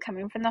light and it's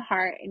coming from the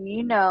heart, and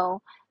you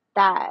know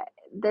that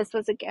this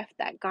was a gift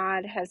that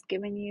God has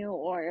given you,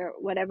 or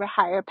whatever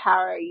higher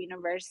power,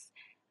 universe,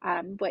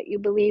 what you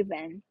believe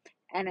in,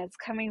 and it's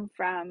coming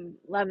from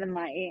love and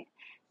light,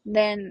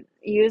 then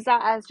use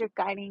that as your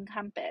guiding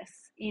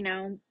compass.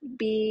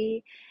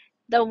 Be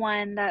the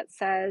one that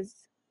says,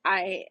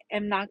 I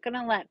am not going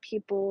to let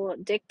people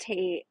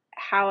dictate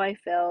how I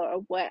feel or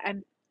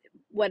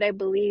what I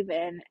believe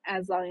in,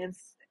 as long as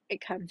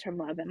it comes from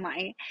love and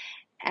light.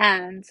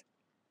 And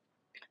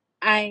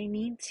I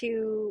need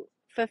to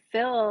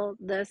fulfill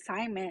the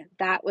assignment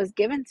that was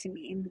given to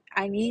me.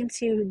 I need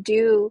to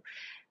do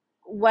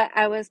what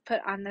I was put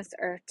on this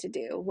earth to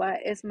do. What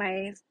is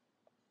my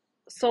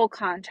soul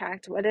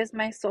contract? What is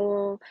my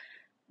soul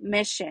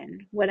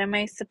mission? What am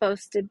I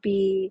supposed to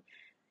be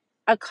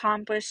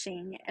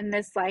accomplishing in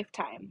this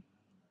lifetime?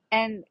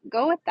 And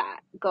go with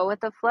that. Go with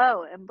the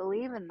flow and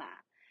believe in that.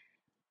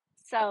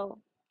 So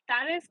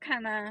that is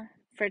kind of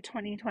for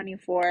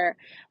 2024.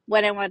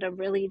 What I want to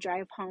really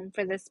drive home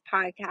for this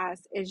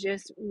podcast is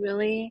just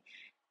really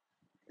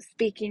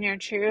speaking your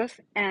truth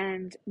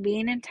and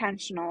being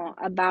intentional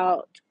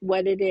about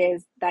what it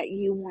is that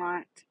you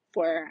want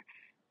for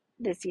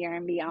this year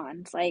and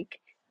beyond.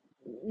 Like,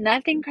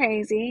 nothing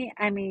crazy.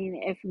 I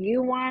mean, if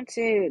you want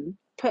to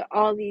put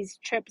all these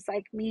trips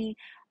like me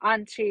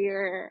onto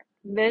your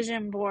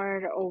vision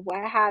board or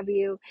what have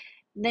you,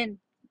 then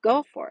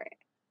go for it.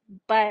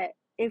 But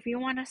if you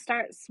want to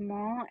start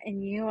small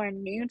and you are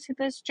new to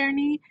this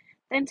journey,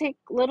 then take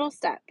little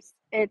steps.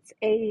 It's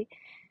a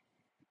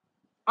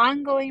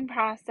ongoing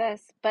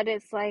process, but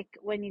it's like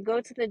when you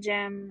go to the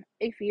gym,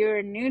 if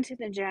you're new to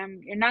the gym,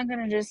 you're not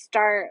going to just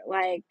start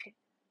like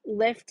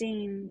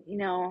lifting,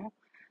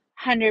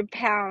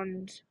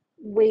 100-pound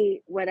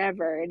weight,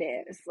 whatever it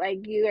is.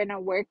 Like, you're going to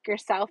work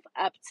yourself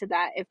up to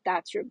that if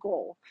that's your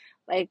goal.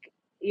 Like,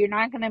 you're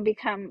not going to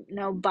become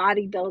no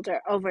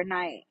bodybuilder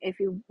overnight if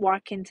you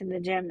walk into the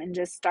gym and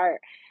just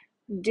start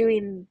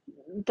doing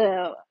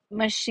the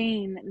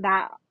machine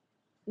that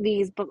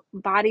these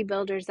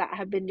bodybuilders that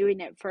have been doing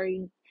it for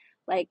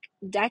like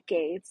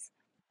decades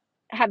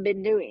have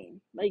been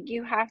doing. Like,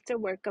 you have to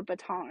work up a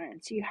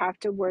tolerance. You have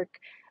to work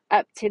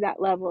up to that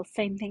level.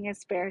 Same thing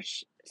as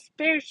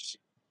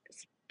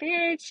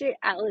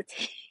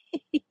spirituality.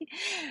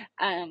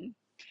 um,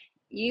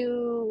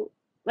 you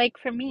like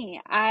for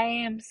me, I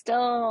am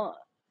still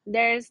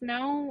there's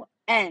no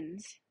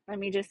end. Let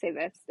me just say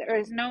this. There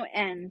is no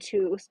end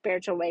to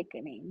spiritual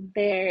awakening.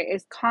 There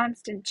is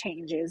constant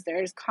changes.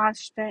 There is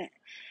constant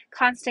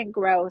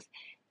growth,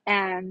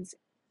 and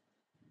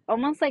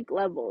almost like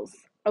levels,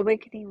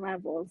 awakening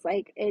levels.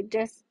 Like, it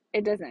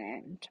doesn't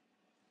end.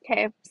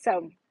 Okay?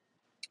 So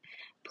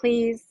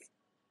please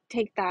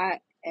take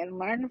that and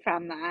learn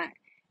from that,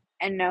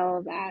 and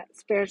know that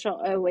spiritual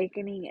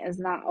awakening is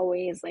not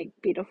always like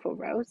beautiful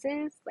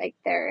roses. Like,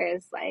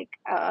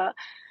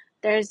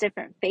 there's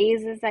different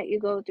phases that you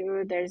go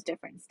through, there's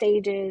different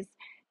stages,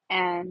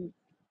 and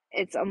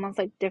it's almost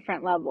like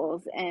different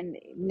levels, and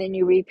then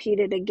you repeat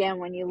it again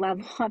when you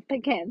level up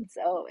again,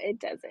 so it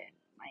doesn't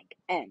like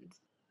end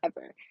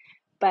ever.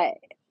 But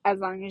as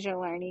long as you're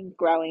learning,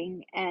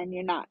 growing, and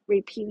you're not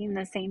repeating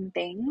the same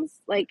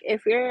things, like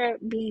if you're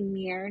being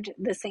mirrored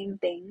the same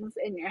things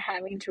and you're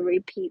having to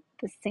repeat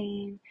the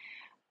same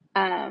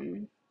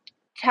um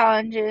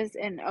challenges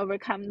and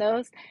overcome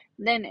those,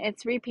 then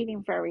it's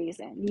repeating for a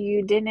reason.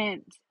 You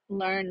didn't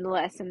learn the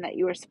lesson that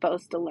you were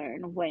supposed to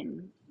learn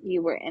when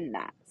you were in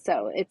that.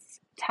 So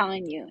it's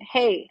telling you,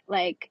 hey,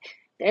 like,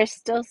 there's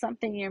still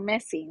something you're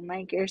missing.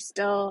 Like, you're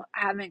still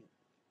haven't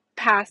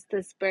past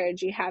this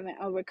bridge, you haven't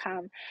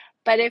overcome.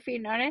 But if you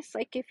notice,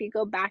 like, if you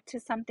go back to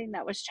something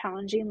that was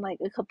challenging, like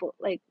a couple,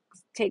 like,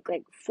 take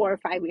like 4 or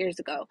 5 years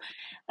ago,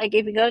 like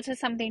if you go to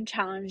something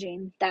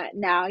challenging that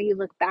now you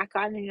look back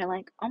on and you're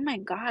like, oh my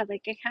God,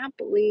 like, I can't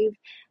believe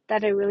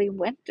that I really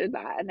went through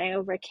that and I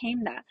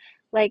overcame that.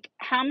 Like,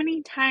 how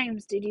many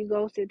times did you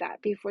go through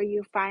that before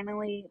you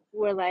finally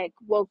were like,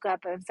 woke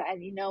up and said,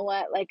 you know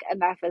what, like,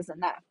 enough is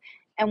enough?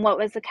 And what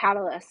was the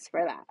catalyst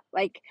for that?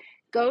 Like,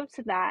 go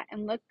to that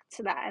and look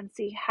to that and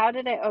see, how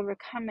did I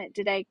overcome it?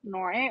 Did I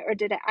ignore it, or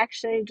did I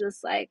actually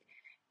just like,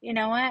 you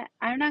know what,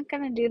 I'm not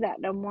gonna do that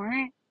no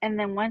more? And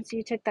then once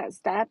you took that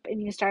step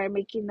and you started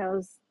making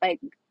those, like,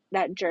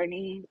 that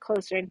journey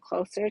closer and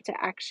closer to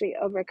actually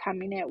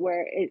overcoming it,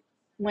 where it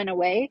went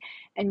away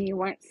and you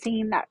weren't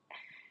seeing that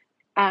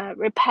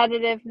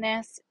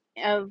repetitiveness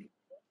of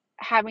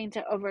having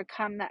to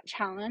overcome that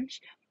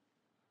challenge,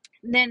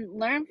 then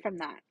learn from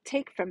that,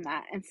 take from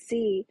that, and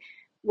see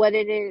what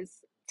it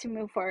is to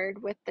move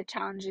forward with the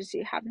challenges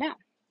you have now.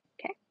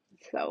 Okay,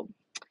 so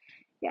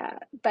yeah,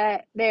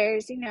 but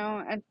there's,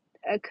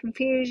 a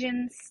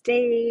confusion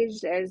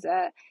stage. There's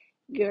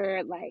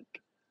your like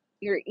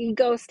your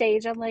ego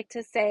stage, I like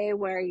to say,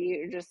 where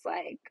you're just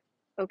like,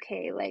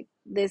 okay, like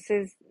this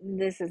is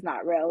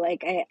not real.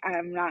 Like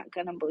I'm not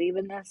gonna believe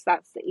in this.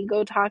 That's the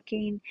ego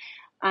talking.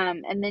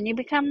 And then you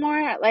become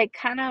more like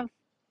kind of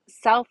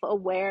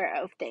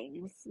self-aware of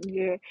things.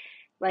 You're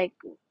like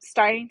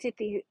starting to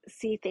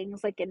see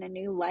things like in a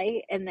new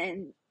light, and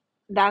then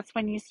that's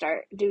when you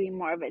start doing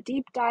more of a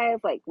deep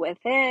dive like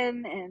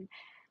within, and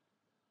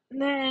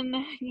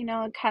then,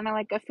 kind of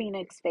like a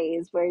phoenix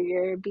phase where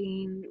you're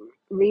being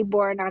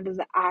reborn out of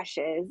the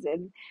ashes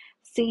and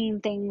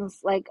seeing things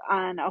like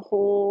on a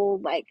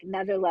whole, like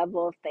another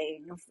level of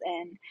things.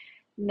 And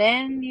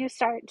then you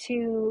start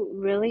to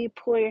really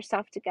pull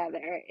yourself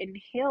together and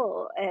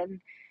heal.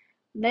 And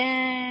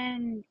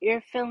then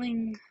you're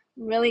feeling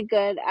really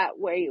good at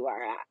where you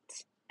are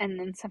at. And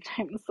then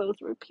sometimes those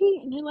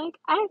repeat, and you're like,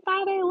 I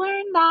thought I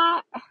learned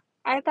that.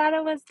 I thought I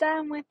was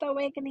done with the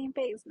awakening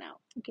phase. No,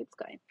 it keeps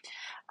going.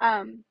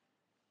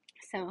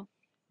 So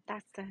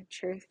that's the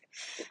truth.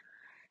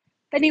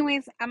 But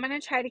anyways, I'm going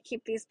to try to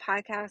keep these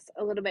podcasts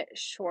a little bit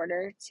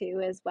shorter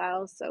too as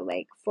well. So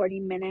like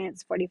 40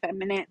 minutes, 45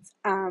 minutes,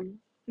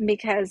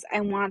 because I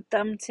want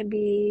them to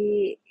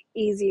be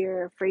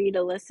easier for you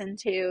to listen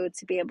to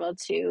be able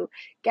to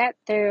get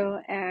through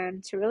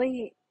and to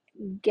really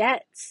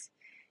get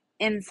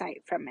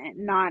insight from it,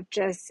 not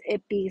just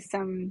it be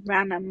some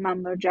random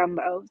mumbo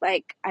jumbo.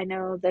 Like, I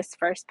know this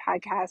first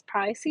podcast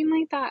probably seemed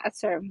like that at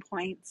certain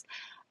points,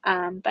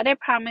 but I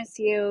promise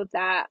you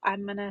that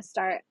I'm gonna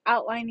start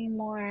outlining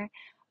more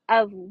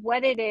of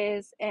what it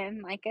is,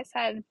 and like I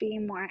said,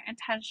 being more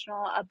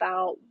intentional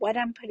about what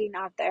I'm putting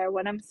out there,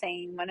 what I'm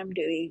saying, what I'm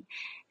doing,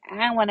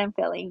 and what I'm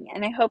feeling.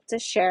 And I hope to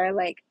share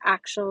like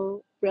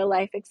actual real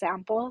life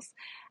examples.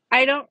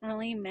 I don't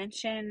really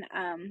mention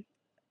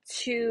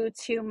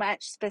too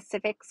much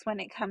specifics when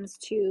it comes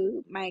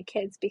to my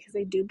kids, because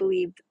I do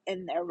believe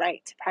in their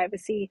right to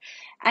privacy.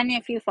 And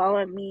if you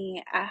follow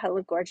me at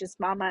Hello Gorgeous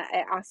Mama,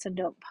 I also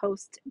don't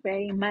post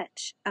very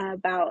much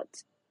about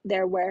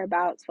their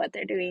whereabouts, what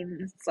they're doing,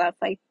 and stuff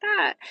like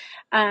that.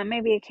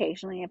 Maybe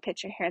occasionally a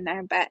picture here and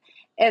there, but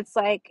it's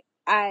like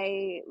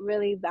I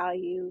really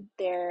value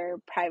their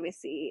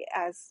privacy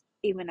as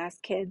even as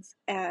kids.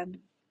 And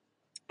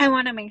I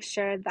want to make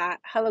sure that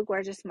Hello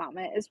Gorgeous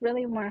Mama is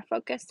really more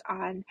focused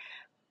on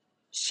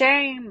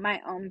sharing my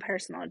own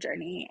personal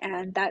journey,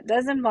 and that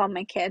does involve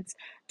my kids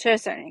to a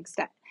certain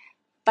extent.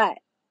 But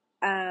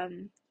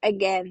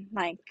again,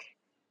 like,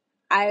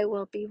 I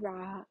will be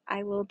raw,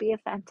 I will be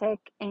authentic,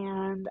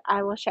 and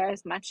I will share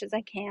as much as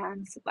I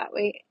can, so that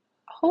way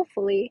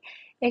hopefully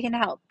it can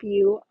help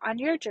you on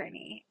your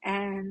journey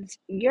and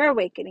your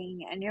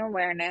awakening and your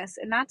awareness,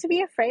 and not to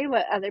be afraid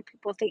what other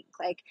people think.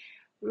 Like,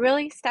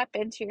 really step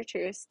into your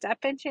truth, step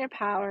into your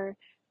power.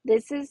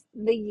 This is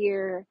the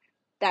year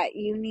that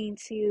you need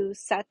to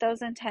set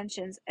those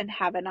intentions and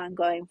have it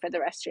ongoing for the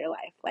rest of your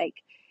life. Like,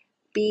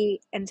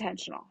 be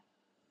intentional.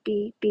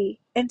 Be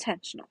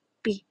intentional.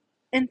 Be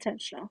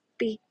intentional.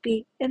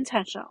 Be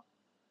intentional.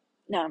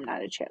 No, I'm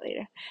not a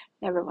cheerleader.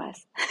 Never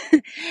was.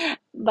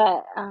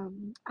 But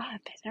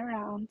I've been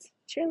around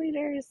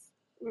cheerleaders.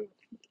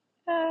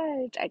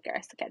 I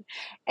digress again.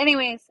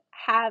 Anyways,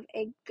 have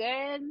a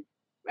good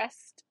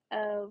rest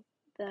of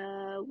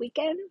the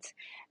weekend,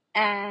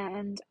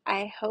 and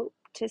I hope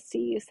to see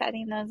you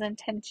setting those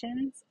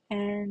intentions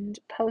and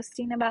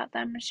posting about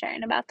them,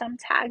 sharing about them.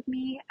 Tag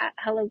me at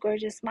Hello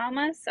Gorgeous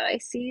Mama so I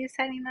see you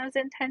setting those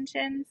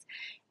intentions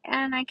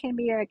and I can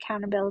be your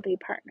accountability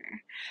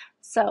partner.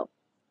 So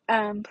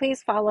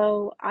please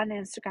follow on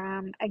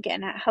Instagram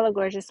again at Hello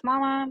Gorgeous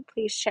Mama.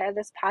 Please share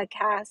this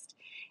podcast.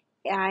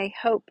 I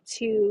hope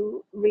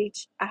to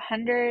reach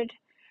 100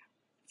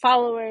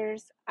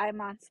 followers.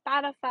 I'm on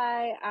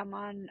Spotify, I'm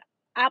on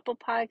Apple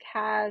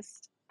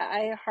Podcast,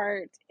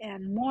 iHeart,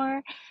 and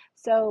more.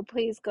 So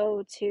please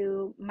go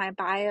to my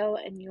bio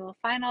and you will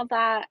find all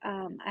that.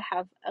 I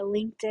have a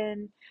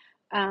LinkedIn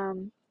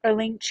or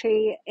link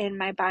tree in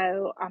my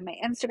bio on my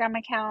Instagram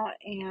account,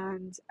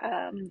 and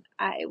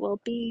I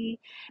will be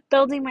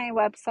building my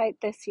website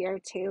this year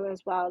too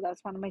as well.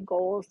 That's one of my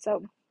goals.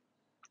 So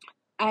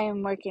I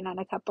am working on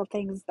a couple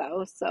things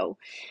though, so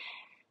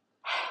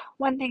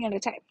one thing at a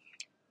time.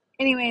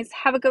 Anyways,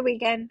 have a good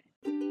weekend.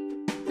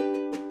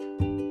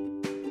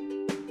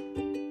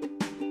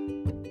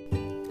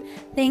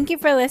 Thank you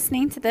for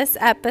listening to this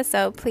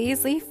episode.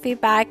 Please leave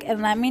feedback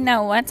and let me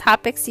know what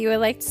topics you would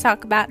like to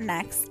talk about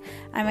next.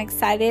 I'm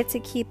excited to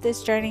keep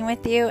this journey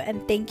with you,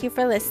 and thank you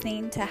for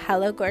listening to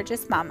Hello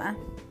Gorgeous Mama.